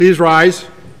Please rise.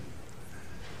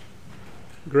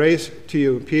 Grace to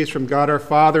you and peace from God our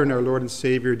Father and our Lord and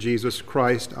Savior Jesus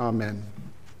Christ. Amen.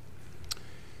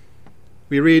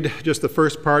 We read just the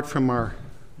first part from our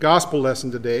gospel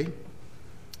lesson today.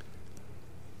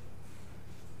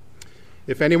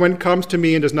 If anyone comes to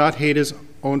me and does not hate his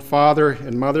own father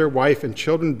and mother, wife and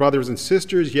children, brothers and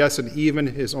sisters, yes, and even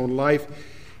his own life,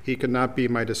 he cannot be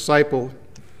my disciple.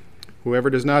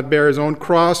 Whoever does not bear his own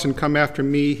cross and come after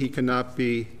me, he cannot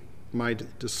be my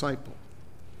disciple.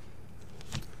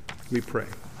 We pray.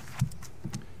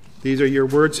 These are your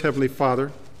words, Heavenly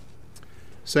Father.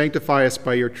 Sanctify us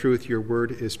by your truth. Your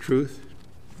word is truth.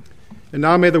 And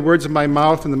now may the words of my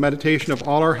mouth and the meditation of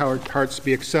all our hearts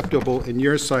be acceptable in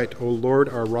your sight, O Lord,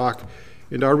 our rock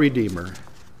and our Redeemer.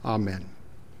 Amen.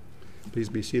 Please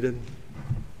be seated.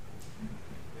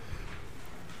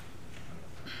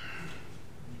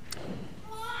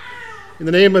 In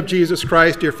the name of Jesus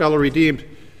Christ, dear fellow redeemed.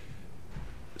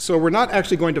 So we're not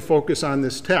actually going to focus on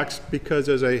this text because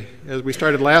as we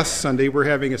started last Sunday, we're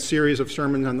having a series of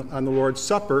sermons on the Lord's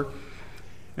Supper,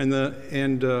 and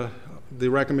the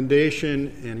recommendation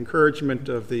and encouragement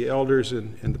of the elders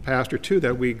and the pastor too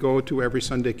that we go to every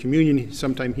Sunday communion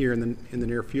sometime here in the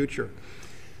near future.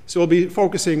 So we'll be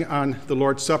focusing on the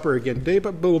Lord's Supper again today,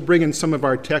 but we'll bring in some of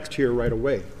our text here right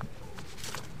away.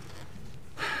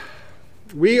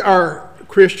 We are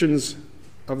Christians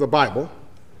of the Bible,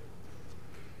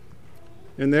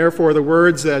 and therefore the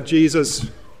words that Jesus...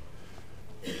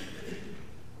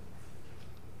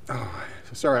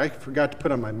 Sorry, I forgot to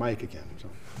put on my mic again. So.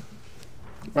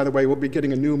 By the way, we'll be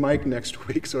getting a new mic next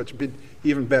week, so it's been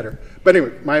even better. But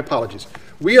anyway, my apologies.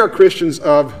 We are Christians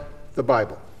of the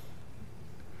Bible.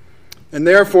 And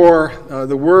therefore,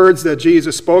 the words that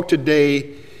Jesus spoke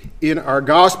today in our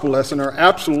gospel lesson are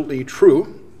absolutely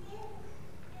true.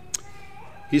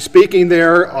 He's speaking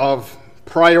there of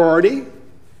priority.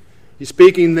 He's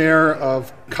speaking there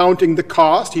of counting the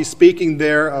cost. He's speaking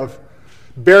there of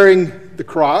bearing the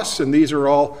cross, and these are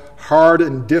all hard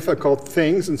and difficult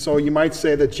things. And so you might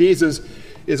say that Jesus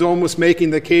is almost making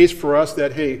the case for us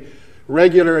that, hey,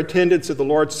 regular attendance at the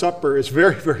Lord's Supper is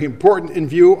very, very important in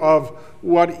view of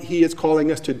what he is calling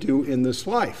us to do in this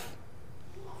life.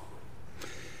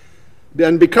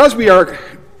 Then because we are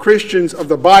Christians of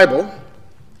the Bible,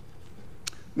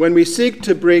 when we seek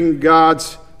to bring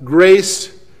God's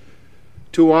grace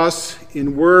to us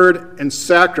in word and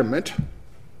sacrament,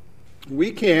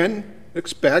 we can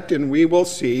expect and we will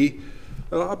see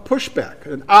a pushback,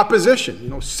 an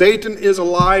opposition. Satan is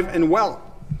alive and well.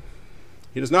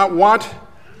 He does not want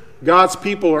God's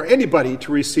people or anybody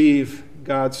to receive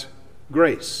God's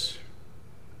grace.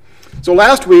 So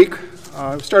last week,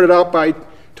 I started out by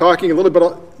talking a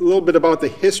little bit about the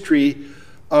history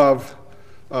of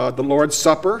the Lord's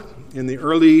Supper in the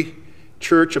early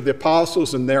Church of the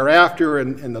Apostles and thereafter,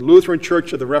 and the Lutheran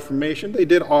Church of the Reformation. They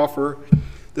did offer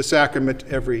the sacrament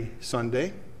every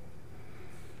Sunday.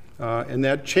 And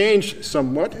that changed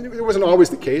somewhat. It wasn't always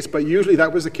the case, but usually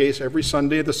that was the case. Every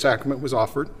Sunday the sacrament was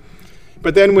offered.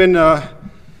 But then when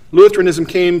Lutheranism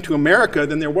came to America,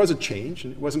 then there was a change,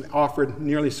 and it wasn't offered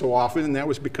nearly so often, and that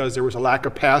was because there was a lack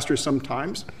of pastors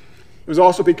sometimes. It was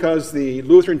also because the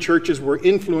Lutheran churches were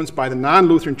influenced by the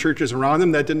non-Lutheran churches around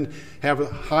them that didn't have a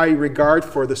high regard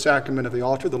for the sacrament of the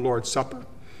altar, the Lord's Supper.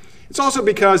 It's also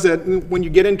because that when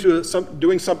you get into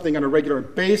doing something on a regular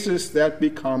basis, that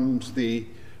becomes the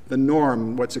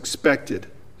norm, what's expected.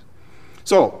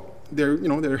 So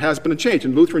there has been a change,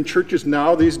 and Lutheran churches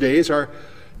now these days are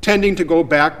tending to go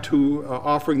back to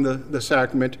offering the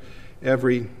sacrament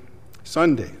every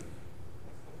Sunday.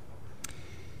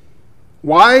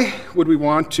 Why would we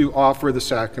want to offer the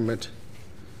sacrament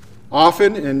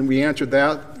often? And we answered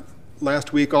that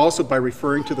last week also by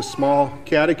referring to the small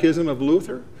catechism of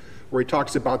Luther, where he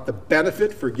talks about the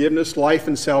benefit, forgiveness, life,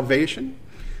 and salvation.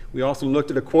 We also looked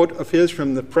at a quote of his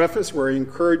from the preface where he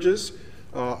encourages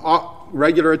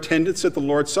regular attendance at the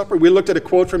Lord's Supper. We looked at a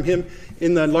quote from him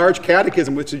in the Large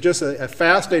Catechism, which is just a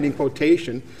fascinating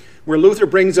quotation, where Luther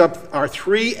brings up our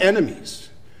three enemies,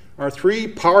 our three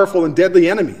powerful and deadly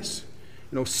enemies.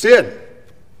 Sin,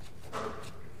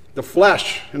 the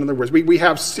flesh. In other words, we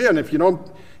have sin. And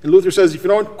Luther says, if you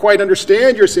don't quite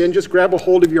understand your sin, just grab a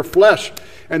hold of your flesh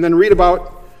and then read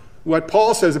about what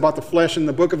Paul says about the flesh in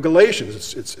the book of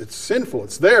Galatians. It's sinful.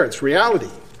 It's there. It's reality.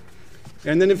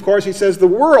 And then, of course, he says the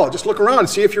world. Just look around and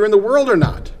see if you're in the world or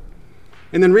not.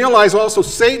 And then realize also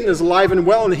Satan is alive and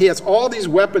well, and he has all these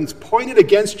weapons pointed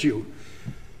against you.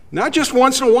 Not just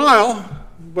once in a while,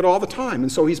 but all the time.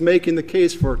 And so he's making the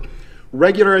case for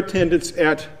regular attendance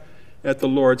at the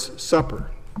Lord's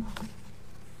Supper.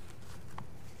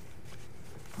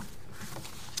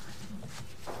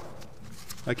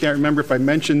 I can't remember if I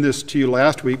mentioned this to you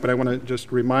last week, but I want to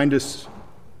just remind us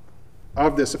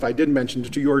of this if I did mention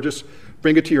it to you, or just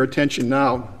bring it to your attention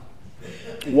now.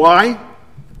 Why?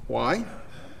 Why?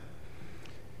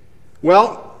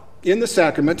 Well, in the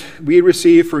sacrament, we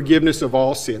receive forgiveness of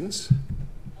all sins,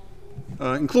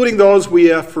 including those we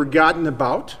have forgotten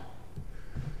about,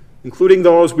 including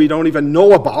those we don't even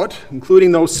know about,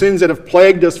 including those sins that have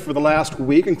plagued us for the last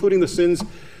week, including the sins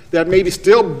that maybe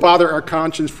still bother our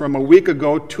conscience from a week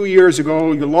ago, 2 years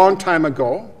ago, a long time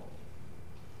ago.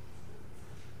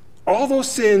 All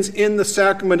those sins in the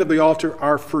sacrament of the altar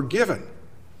are forgiven.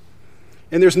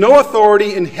 And there's no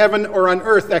authority in heaven or on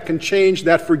earth that can change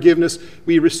that forgiveness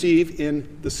we receive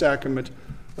in the sacrament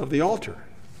of the altar.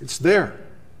 It's there.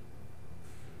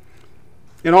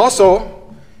 And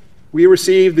also, we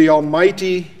receive the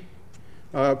almighty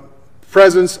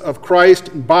presence of Christ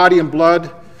in body and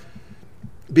blood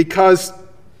because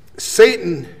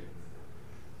Satan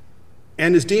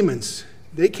and his demons,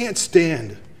 they can't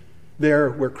stand there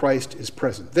where Christ is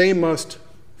present. They must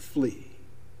flee.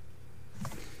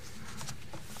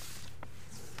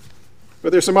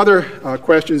 But there's some other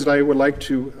questions that I would like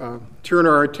to turn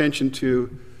our attention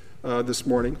to this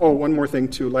morning. Oh, one more thing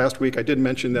too. Last week I did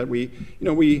mention that we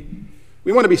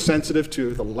want to be sensitive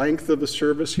to the length of the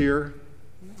service here.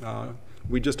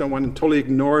 We just don't want to totally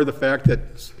ignore the fact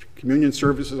that communion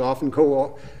services often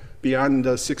go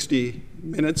beyond 60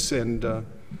 minutes, and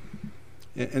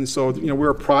so we're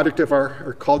a product of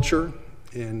our culture,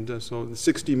 and so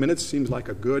 60 minutes seems like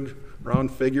a good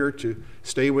round figure to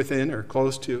stay within or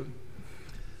close to.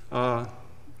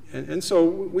 And so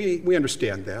we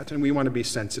understand that, and we want to be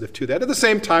sensitive to that. At the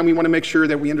same time, we want to make sure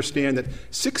that we understand that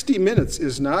 60 minutes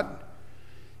is not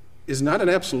an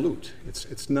absolute.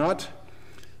 It's not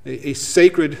a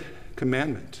sacred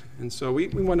commandment. And so we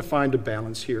want to find a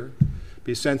balance here,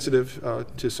 be sensitive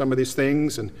to some of these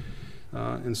things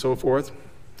and so forth.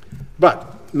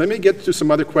 But let me get to some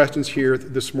other questions here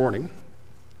this morning.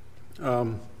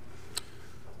 One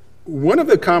of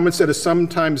the comments that is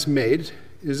sometimes made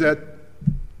is that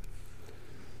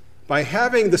by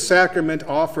having the sacrament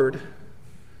offered,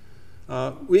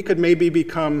 we could maybe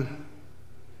become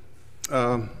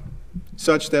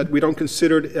such that we don't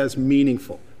consider it as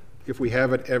meaningful if we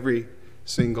have it every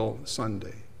single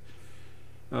Sunday.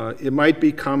 It might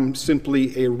become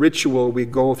simply a ritual we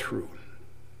go through.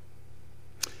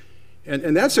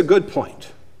 And that's a good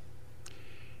point.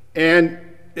 And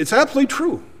it's absolutely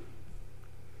true.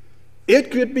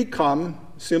 It could become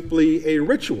simply a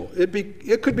ritual.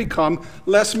 It could become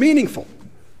less meaningful.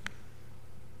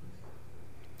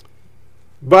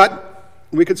 But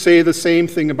we could say the same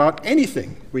thing about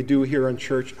anything we do here in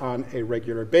church on a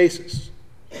regular basis.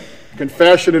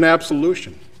 Confession and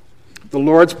absolution, the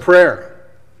Lord's Prayer,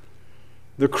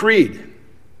 the Creed.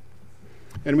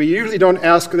 And we usually don't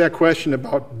ask that question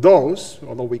about those,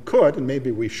 although we could, and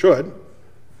maybe we should.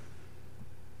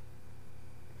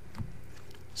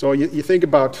 So you think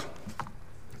about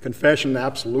confession and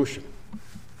absolution.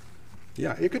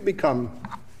 Yeah, it could become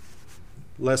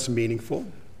less meaningful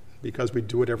because we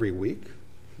do it every week.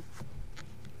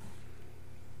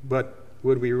 But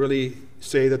would we really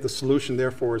say that the solution,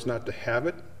 therefore, is not to have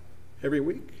it every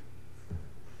week?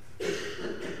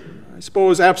 I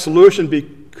suppose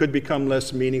absolution could become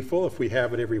less meaningful if we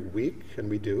have it every week, and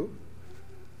we do.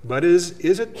 But is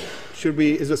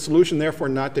the solution, therefore,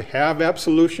 not to have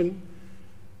absolution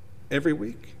every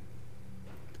week?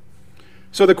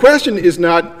 So the question is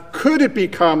not, could it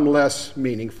become less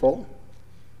meaningful?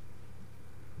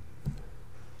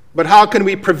 But how can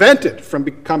we prevent it from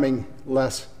becoming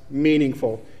less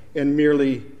meaningful and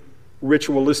merely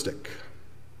ritualistic?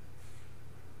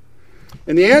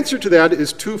 And the answer to that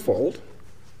is twofold.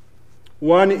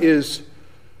 One is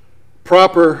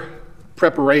proper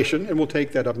preparation, and we'll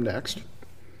take that up next.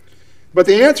 But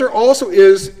the answer also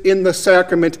is in the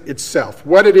sacrament itself,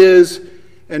 what it is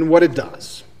and what it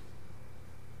does.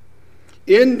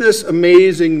 In this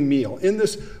amazing meal, in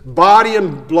this body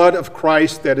and blood of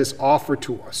Christ that is offered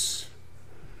to us,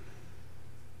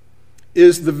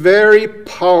 is the very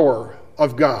power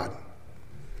of God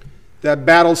that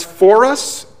battles for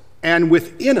us and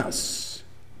within us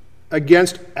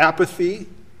against apathy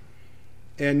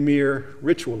and mere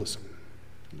ritualism.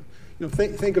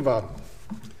 Think of a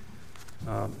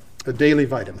daily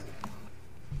vitamin.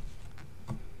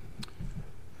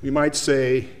 We might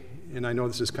say, and I know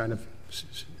this is kind of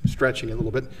stretching it a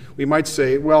little bit, we might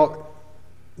say, well,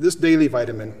 this daily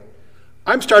vitamin,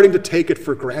 I'm starting to take it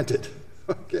for granted.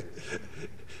 Okay.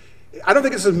 I don't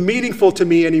think it's as meaningful to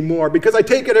me anymore because I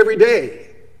take it every day.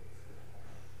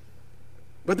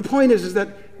 But the point is that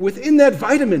within that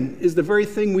vitamin is the very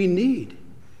thing we need.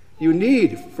 you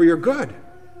need for your good.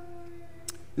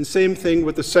 And same thing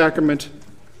with the sacrament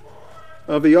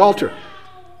of the altar.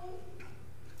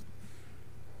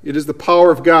 It is the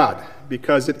power of God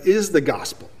because it is the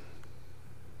gospel.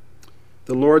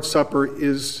 The Lord's Supper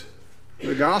is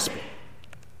the gospel.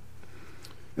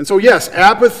 And so, yes,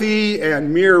 apathy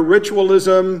and mere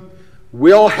ritualism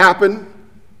will happen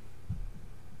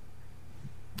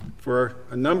for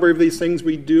a number of these things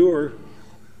we do or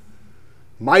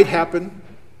might happen,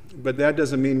 but that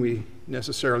doesn't mean we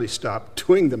necessarily stop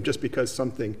doing them just because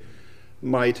something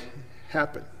might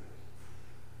happen.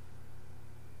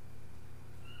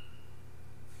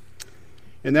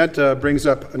 And that brings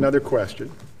up another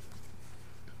question.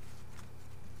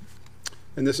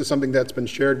 And this is something that's been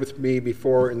shared with me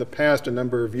before in the past, a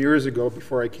number of years ago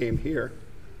before I came here.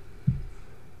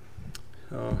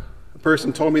 A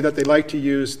person told me that they like to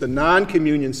use the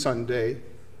non-communion Sunday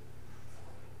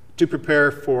to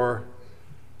prepare for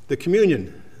the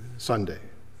communion Sunday.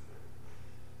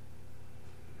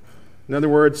 In other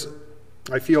words,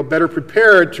 I feel better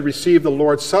prepared to receive the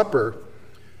Lord's Supper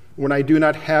when I do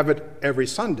not have it every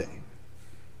Sunday.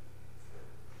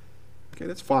 Okay,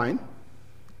 that's fine.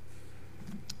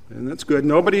 And that's good.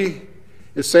 Nobody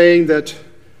is saying that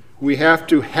we have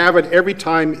to have it every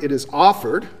time it is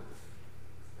offered.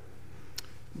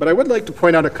 But I would like to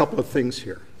point out a couple of things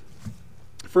here.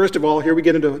 First of all, here we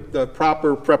get into the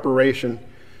proper preparation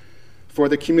for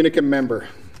the communicant member.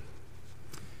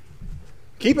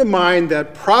 Keep in mind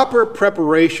that proper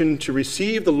preparation to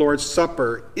receive the Lord's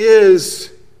Supper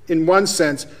is, in one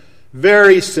sense,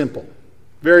 very simple.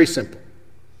 Very simple.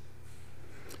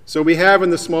 So we have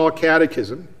in the small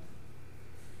catechism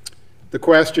the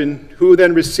question, who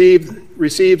then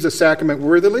receives the sacrament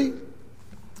worthily?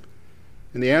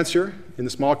 And the answer in the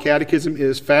small catechism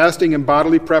is, fasting and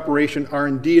bodily preparation are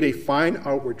indeed a fine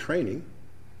outward training,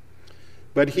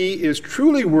 but he is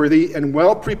truly worthy and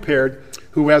well prepared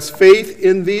who has faith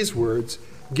in these words,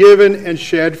 given and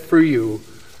shed for you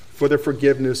for the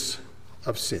forgiveness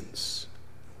of sins.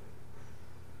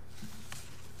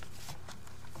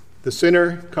 The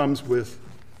sinner comes with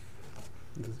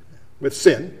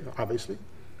sin, obviously,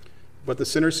 but the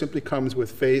sinner simply comes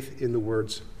with faith in the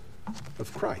words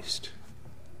of Christ.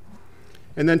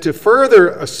 And then to further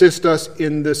assist us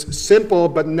in this simple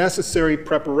but necessary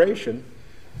preparation,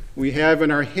 we have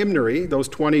in our hymnary those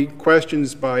 20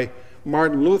 questions by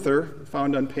Martin Luther,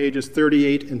 found on pages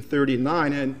 38 and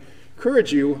 39, and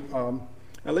encourage you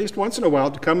at least once in a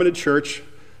while to come into church,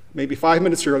 maybe 5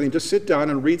 minutes early, and just sit down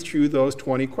and read through those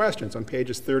 20 questions on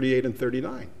pages 38 and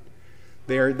 39.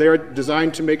 They're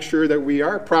designed to make sure that we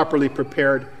are properly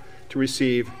prepared to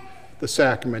receive the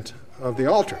sacrament of the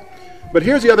altar. But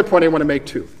here's the other point I want to make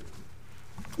too.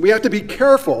 We have to be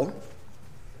careful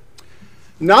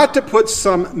not to put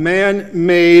some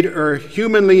man-made or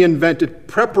humanly invented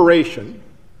preparation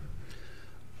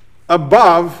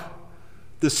above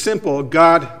the simple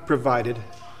God-provided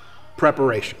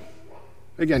preparation.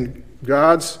 Again,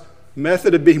 God's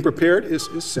method of being prepared is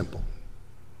simple.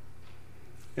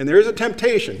 And there is a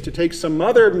temptation to take some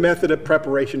other method of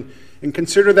preparation and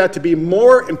consider that to be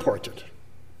more important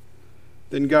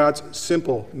than God's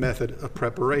simple method of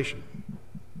preparation.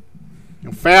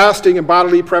 Fasting and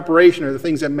bodily preparation are the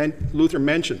things that Luther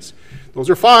mentions. Those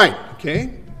are fine,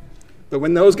 okay? But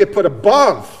when those get put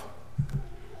above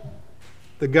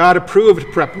the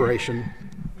God-approved preparation,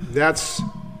 that's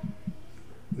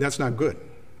not good.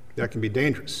 That can be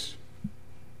dangerous.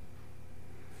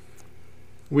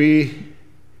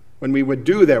 When we would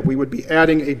do that, we would be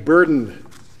adding a burden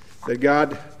that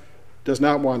God does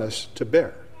not want us to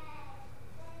bear.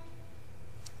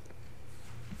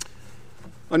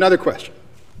 Another question.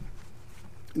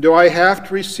 Do I have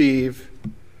to receive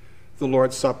the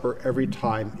Lord's Supper every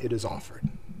time it is offered?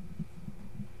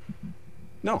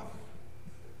 No.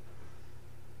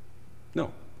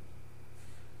 No.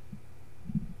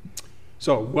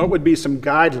 So, what would be some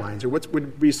guidelines, or what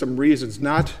would be some reasons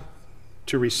not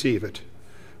to receive it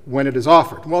when it is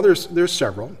offered? Well, there's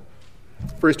several.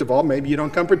 First of all, maybe you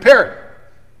don't come prepared.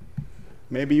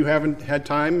 Maybe you haven't had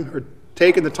time or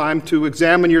taken the time to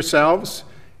examine yourselves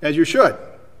as you should.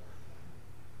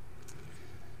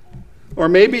 Or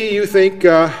maybe you think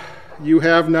you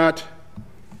have not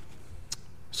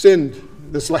sinned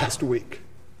this last week.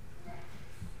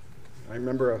 I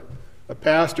remember a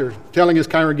pastor telling his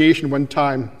congregation one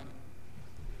time,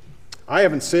 I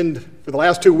haven't sinned for the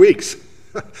last 2 weeks.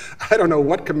 I don't know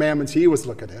what commandments he was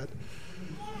looking at.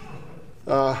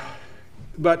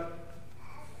 But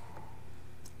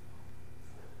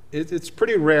it's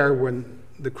pretty rare when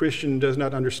the Christian does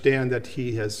not understand that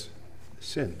he has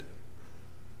sinned.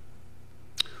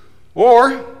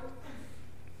 Or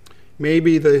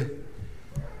maybe the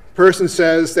person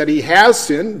says that he has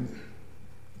sinned,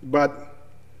 but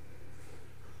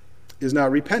is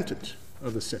not repentant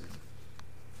of the sin.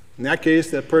 In that case,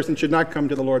 that person should not come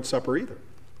to the Lord's Supper either.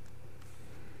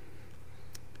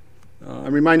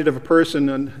 I'm reminded of a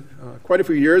person quite a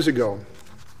few years ago.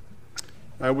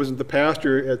 I wasn't the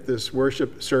pastor at this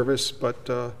worship service, but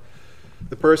the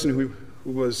person who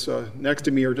was next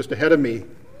to me or just ahead of me,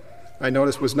 I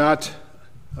noticed was not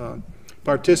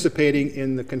participating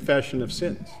in the confession of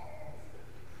sins.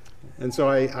 And so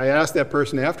I asked that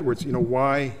person afterwards,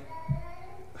 why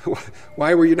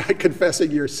were you not confessing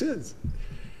your sins?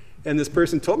 And this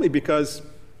person told me, because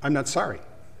I'm not sorry.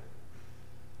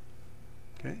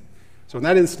 Okay? So in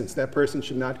that instance, that person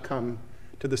should not come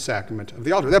to the sacrament of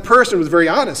the altar. That person was very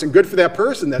honest, and good for that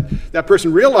person, that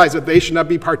person realized that they should not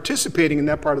be participating in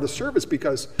that part of the service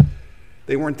because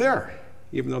they weren't there,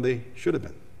 even though they should have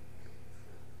been.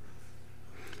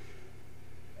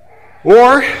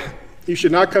 Or you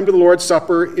should not come to the Lord's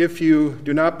Supper if you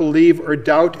do not believe or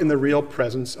doubt in the real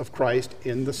presence of Christ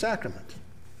in the sacrament.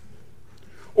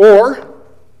 Or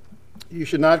you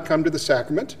should not come to the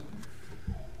sacrament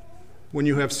when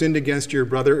you have sinned against your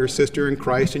brother or sister in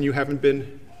Christ and you haven't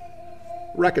been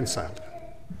reconciled.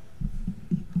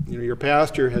 Your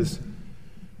pastor has,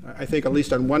 I think at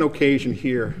least on one occasion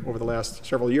here over the last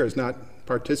several years, not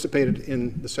participated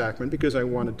in the sacrament because I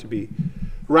wanted to be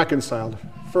reconciled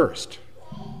first.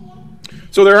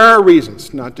 So there are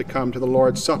reasons not to come to the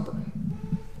Lord's Supper.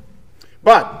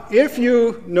 But if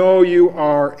you know you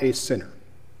are a sinner,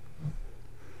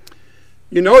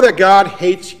 you know that God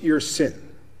hates your sin,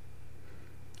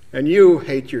 and you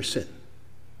hate your sin.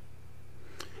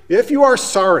 If you are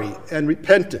sorry and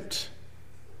repentant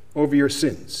over your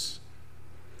sins,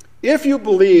 if you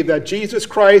believe that Jesus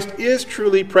Christ is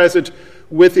truly present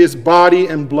with his body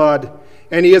and blood,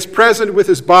 and he is present with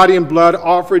his body and blood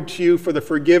offered to you for the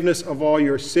forgiveness of all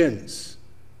your sins,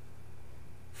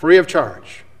 free of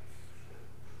charge,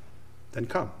 then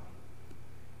come.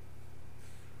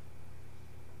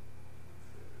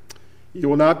 You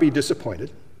will not be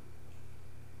disappointed.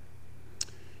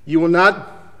 You will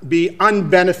not be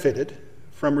unbenefited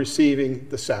from receiving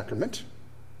the sacrament,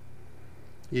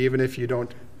 even if you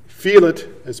don't feel it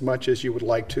as much as you would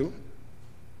like to.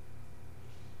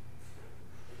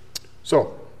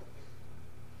 So,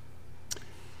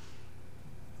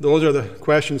 those are the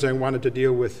questions I wanted to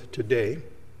deal with today.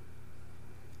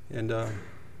 And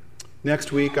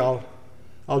next week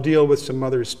I'll deal with some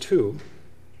others too.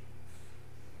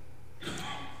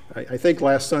 I think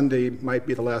last Sunday might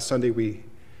be the last Sunday we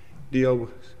deal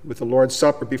with the Lord's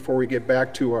Supper before we get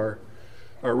back to our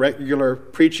regular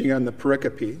preaching on the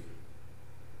pericope.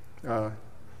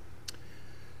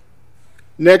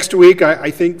 Next week,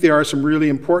 I think there are some really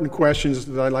important questions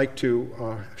that I'd like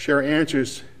to share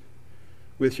answers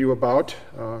with you about.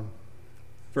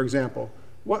 For example,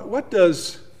 what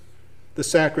does the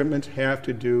sacrament have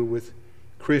to do with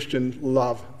Christian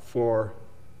love for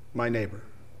my neighbor?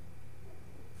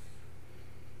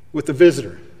 With the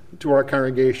visitor to our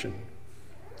congregation,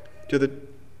 to the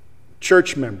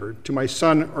church member, to my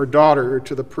son or daughter, or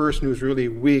to the person who's really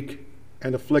weak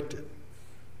and afflicted?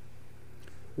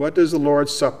 What does the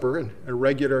Lord's Supper and a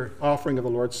regular offering of the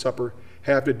Lord's Supper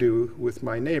have to do with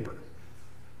my neighbor?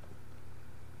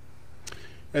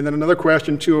 And then another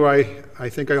question, too, I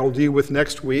think I'll deal with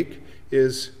next week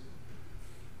is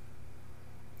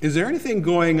there anything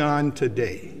going on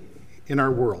today in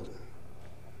our world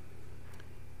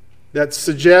that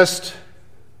suggests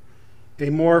a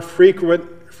more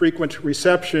frequent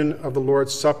reception of the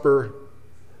Lord's Supper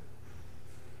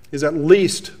is at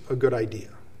least a good idea?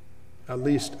 At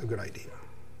least a good idea.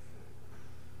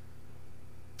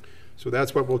 So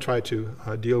that's what we'll try to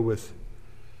deal with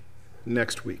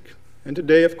next week. And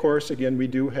today, of course, again, we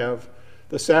do have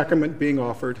the sacrament being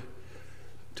offered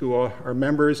to our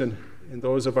members and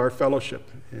those of our fellowship.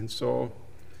 And so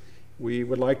we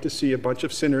would like to see a bunch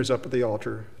of sinners up at the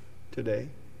altar today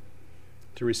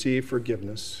to receive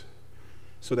forgiveness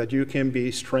so that you can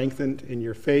be strengthened in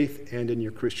your faith and in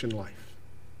your Christian life.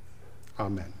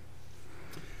 Amen.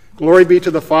 Glory be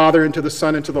to the Father, and to the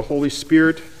Son, and to the Holy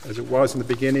Spirit, as it was in the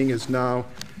beginning, is now,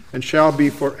 and shall be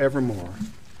forevermore.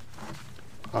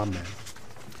 Amen.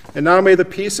 And now may the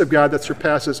peace of God that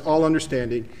surpasses all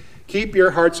understanding keep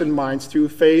your hearts and minds through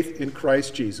faith in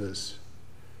Christ Jesus.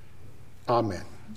 Amen.